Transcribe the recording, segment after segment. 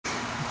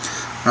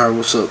Alright,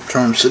 what's up?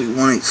 Charm City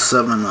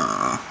 187.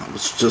 I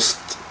was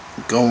just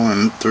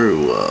going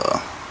through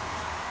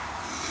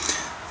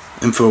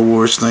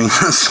InfoWars thing.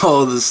 I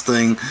saw this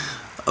thing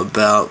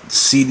about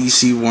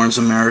CDC warns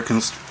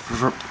Americans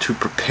to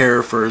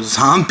prepare for a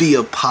zombie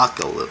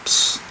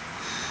apocalypse.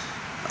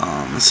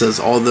 It says,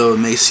 although it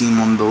may seem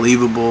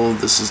unbelievable,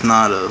 this is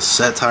not a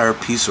satire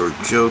piece or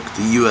joke.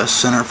 The U.S.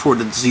 Center for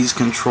Disease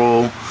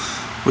Control,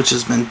 which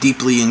has been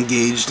deeply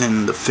engaged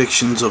in the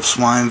fictions of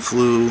swine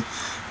flu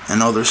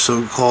and other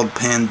so-called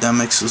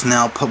pandemics, is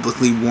now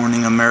publicly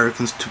warning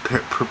Americans to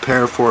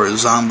prepare for a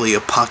zombie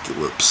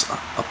apocalypse.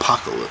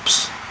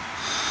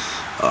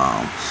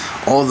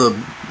 All the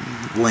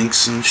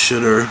links and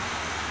shit are,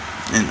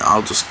 and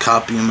I'll just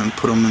copy them and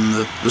put them in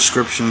the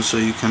description so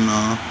you can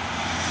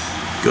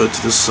go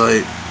to the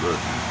site. But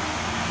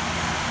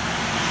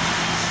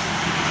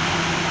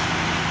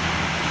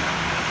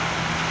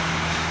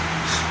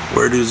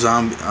where do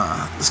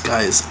this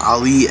guy is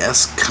Ali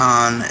S.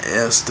 Khan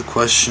asked the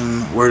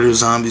question, where do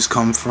zombies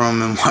come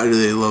from and why do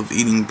they love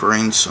eating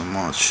brains so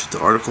much? The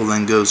article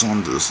then goes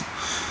on to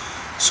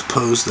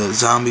suppose that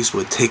zombies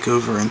would take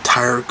over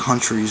entire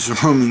countries,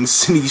 roaming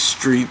city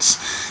streets,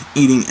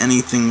 eating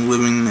anything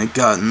living that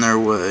got in their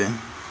way.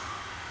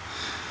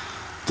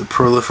 The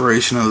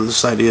proliferation of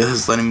this idea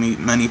has led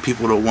many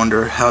people to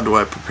wonder, how do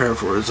I prepare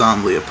for a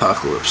zombie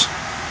apocalypse?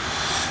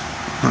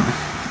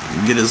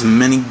 Get as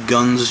many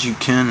guns as you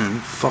can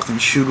and fucking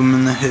shoot them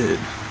in the head.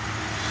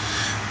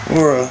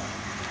 Or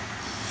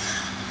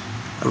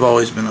I've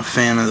always been a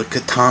fan of the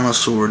katana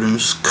sword and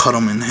just cut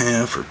them in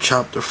half or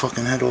chop their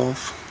fucking head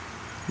off.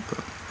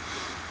 But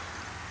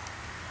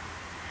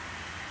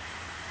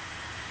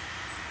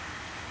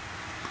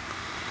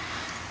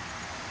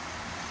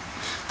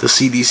the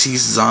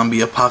CDC's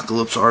zombie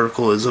apocalypse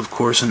article is, of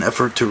course, an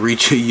effort to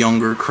reach a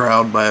younger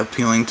crowd by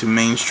appealing to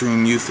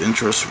mainstream youth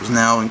interests, which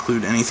now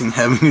include anything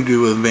having to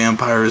do with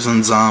vampires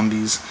and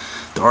zombies.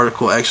 The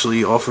article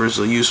actually offers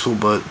a useful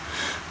but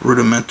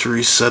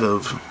rudimentary set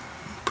of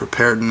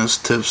preparedness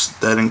tips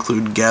that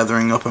include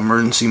gathering up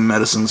emergency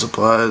medicine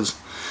supplies,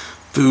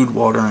 food,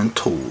 water, and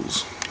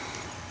tools.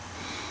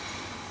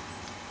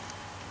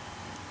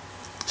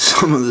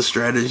 Some of the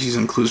strategies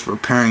include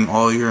preparing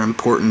all your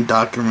important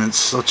documents,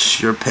 such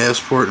as your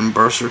passport and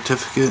birth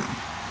certificate.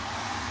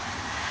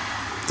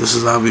 This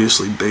is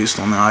obviously based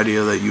on the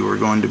idea that you are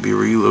going to be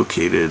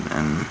relocated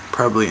and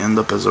probably end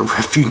up as a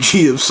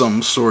refugee of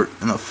some sort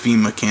in a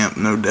FEMA camp,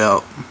 no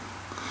doubt.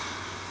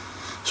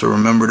 So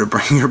remember to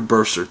bring your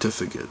birth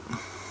certificate.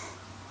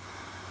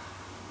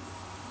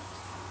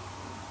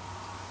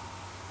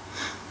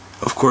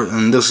 Of course,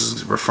 and this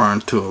is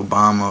referring to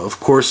Obama. Of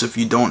course, if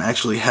you don't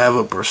actually have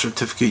a birth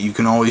certificate, you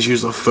can always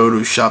use a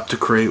Photoshop to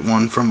create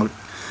one from a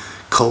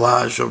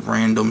collage of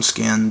random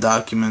scanned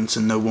documents,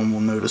 and no one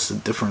will notice the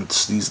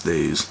difference these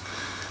days.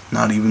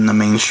 Not even the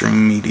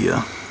mainstream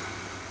media.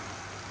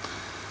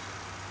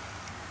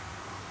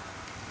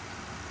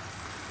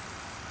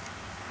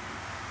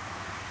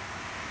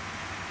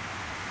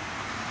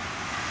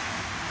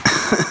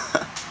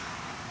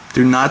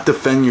 Do not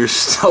defend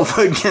yourself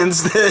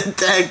against the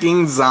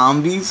attacking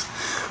zombies.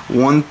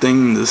 One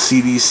thing the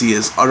CDC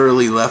has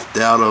utterly left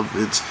out of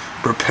its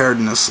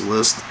preparedness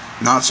list,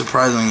 not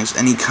surprising, is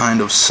any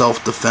kind of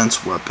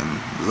self-defense weapon.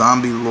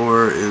 Zombie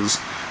lore is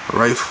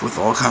rife with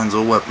all kinds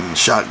of weapons: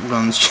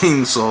 shotguns,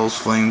 chainsaws,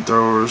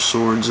 flamethrowers,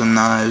 swords and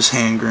knives,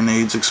 hand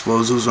grenades,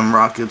 explosives, and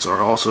rockets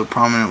are also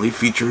prominently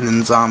featured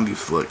in zombie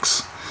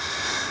flicks.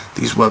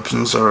 These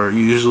weapons are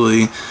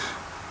usually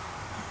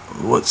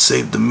what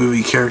saved the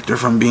movie character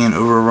from being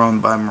overrun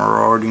by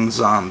marauding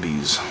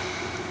zombies.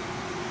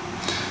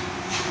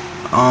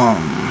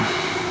 I'm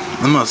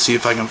gonna see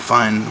if I can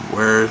find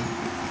where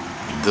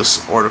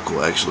this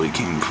article actually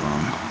came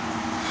from.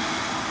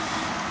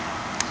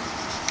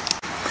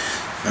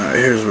 Alright,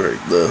 here's where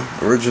the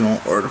original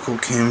article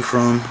came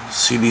from.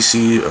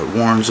 CDC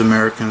warns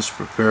Americans to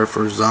prepare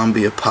for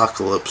zombie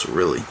apocalypse,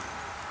 really.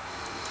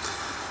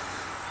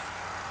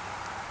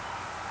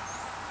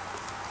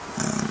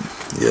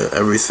 Yeah,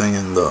 everything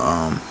in the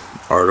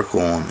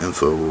article on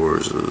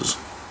InfoWars is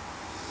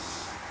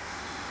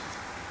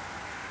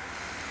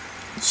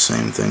the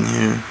same thing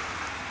here.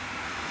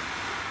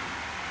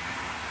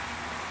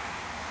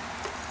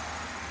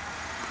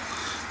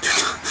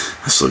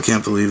 I still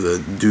can't believe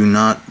that. Do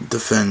not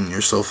defend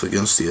yourself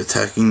against the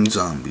attacking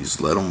zombies.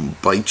 Let them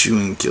bite you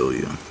and kill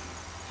you.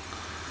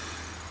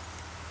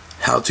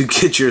 How to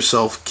get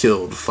yourself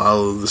killed.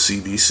 Follow the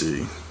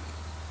CDC.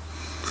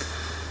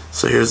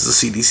 So here's the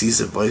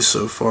CDC's advice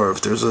so far. If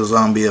there's a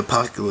zombie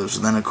apocalypse,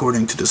 then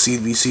according to the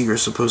CDC, you're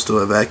supposed to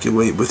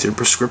evacuate with your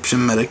prescription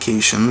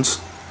medications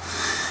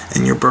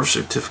and your birth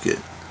certificate.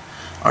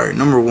 Alright,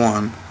 number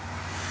one,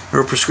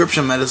 your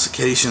prescription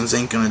medications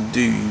ain't gonna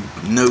do you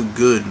no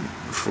good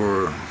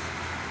for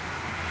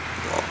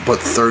but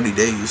 30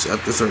 days.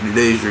 After 30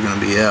 days, you're gonna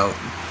be out.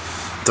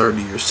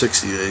 30 or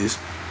 60 days.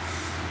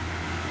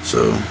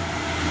 So,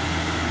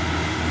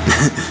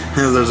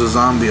 if there's a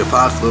zombie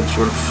apocalypse,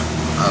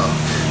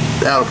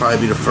 That'll probably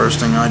be the first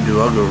thing I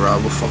do. I'll go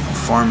rob a fucking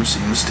pharmacy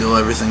and steal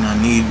everything I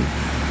need.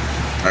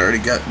 I already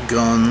got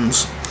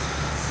guns.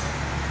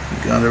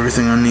 Got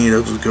everything I need.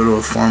 I'll just go to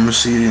a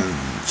pharmacy and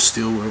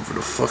steal whatever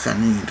the fuck I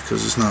need,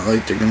 because it's not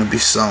like they're gonna be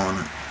selling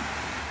it.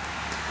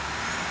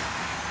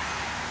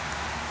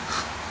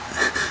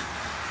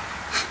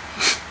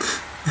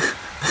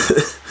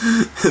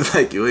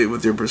 Evacuate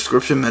with your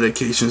prescription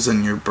medications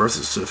and your birth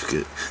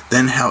certificate.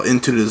 Then out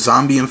into the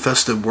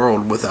zombie-infested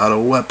world without a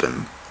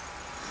weapon.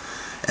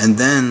 And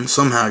then,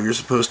 somehow, you're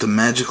supposed to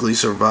magically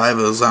survive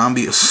a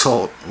zombie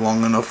assault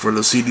long enough for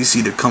the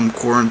CDC to come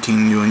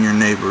quarantine you and your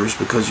neighbors,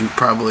 because you've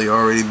probably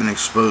already been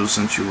exposed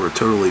since you were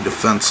totally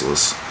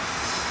defenseless.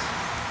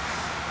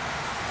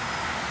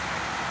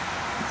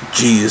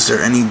 Gee, is there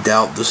any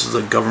doubt this is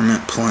a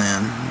government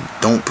plan?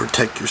 Don't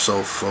protect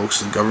yourself, folks.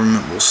 The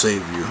government will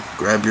save you.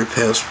 Grab your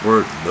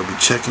passport. They'll be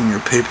checking your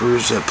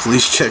papers at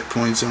police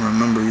checkpoints, and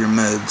remember your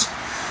meds,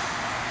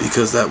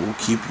 because that will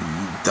keep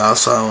you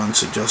docile and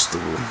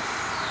suggestible.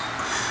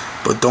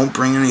 But don't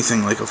bring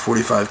anything like a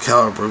 45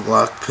 caliber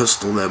Glock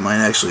pistol that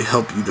might actually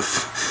help you to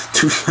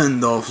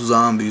fend off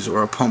zombies,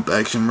 or a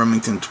pump-action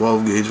Remington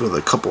 12 gauge with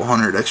a couple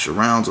hundred extra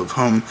rounds of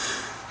home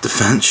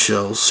defense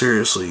shells.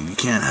 Seriously, you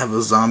can't have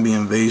a zombie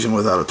invasion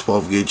without a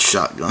 12 gauge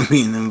shotgun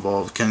being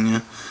involved, can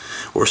you?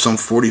 Or some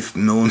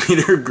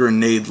 40mm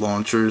grenade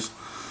launchers.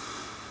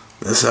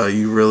 That's how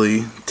you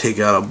really take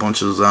out a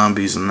bunch of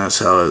zombies, and that's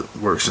how it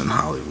works in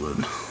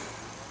Hollywood.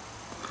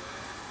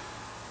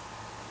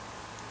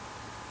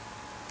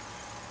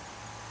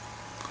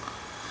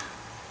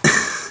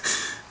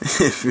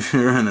 If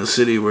you're in a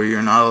city where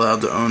you're not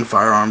allowed to own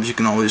firearms, you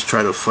can always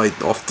try to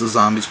fight off the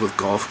zombies with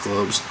golf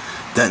clubs.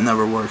 That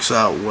never works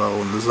out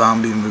well in the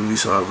zombie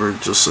movies, however,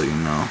 just so you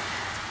know.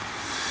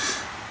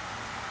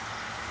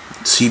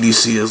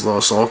 CDC has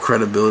lost all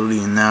credibility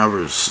and now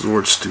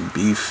resorts to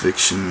beef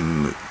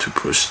fiction to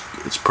push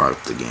its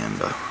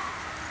propaganda.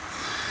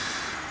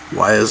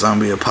 Why a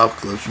zombie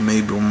apocalypse may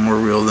be more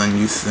real than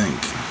you think.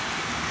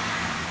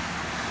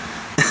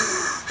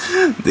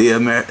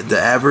 The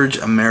average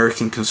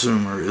American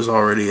consumer is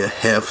already a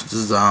half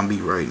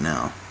zombie right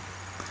now.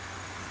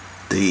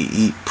 They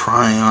eat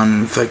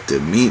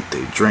prion-infected meat,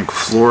 they drink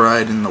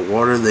fluoride in the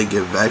water, they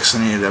get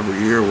vaccinated every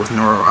year with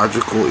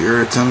neurological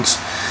irritants.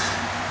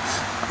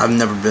 I've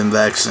never been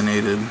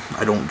vaccinated.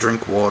 I don't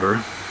drink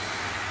water.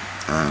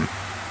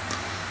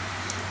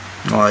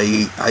 Well,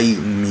 I eat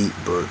meat,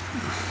 but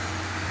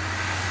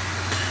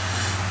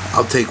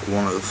I'll take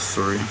one of the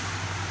three.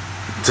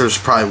 There's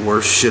probably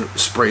worse shit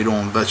sprayed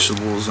on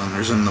vegetables than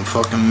there's in the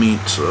fucking meat,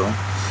 so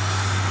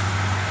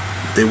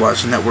they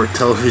watch network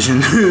television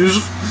news.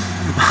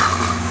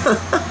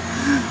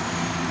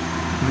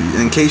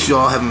 In case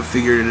y'all haven't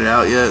figured it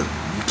out yet,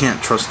 you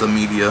can't trust the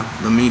media.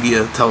 The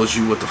media tells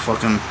you what the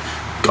fucking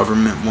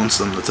government wants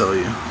them to tell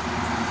you.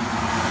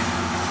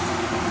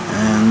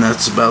 And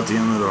that's about the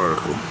end of the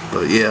article.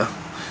 But yeah,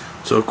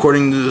 so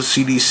according to the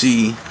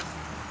CDC,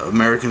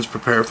 Americans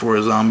prepare for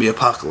a zombie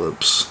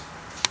apocalypse.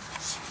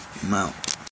 I'm out.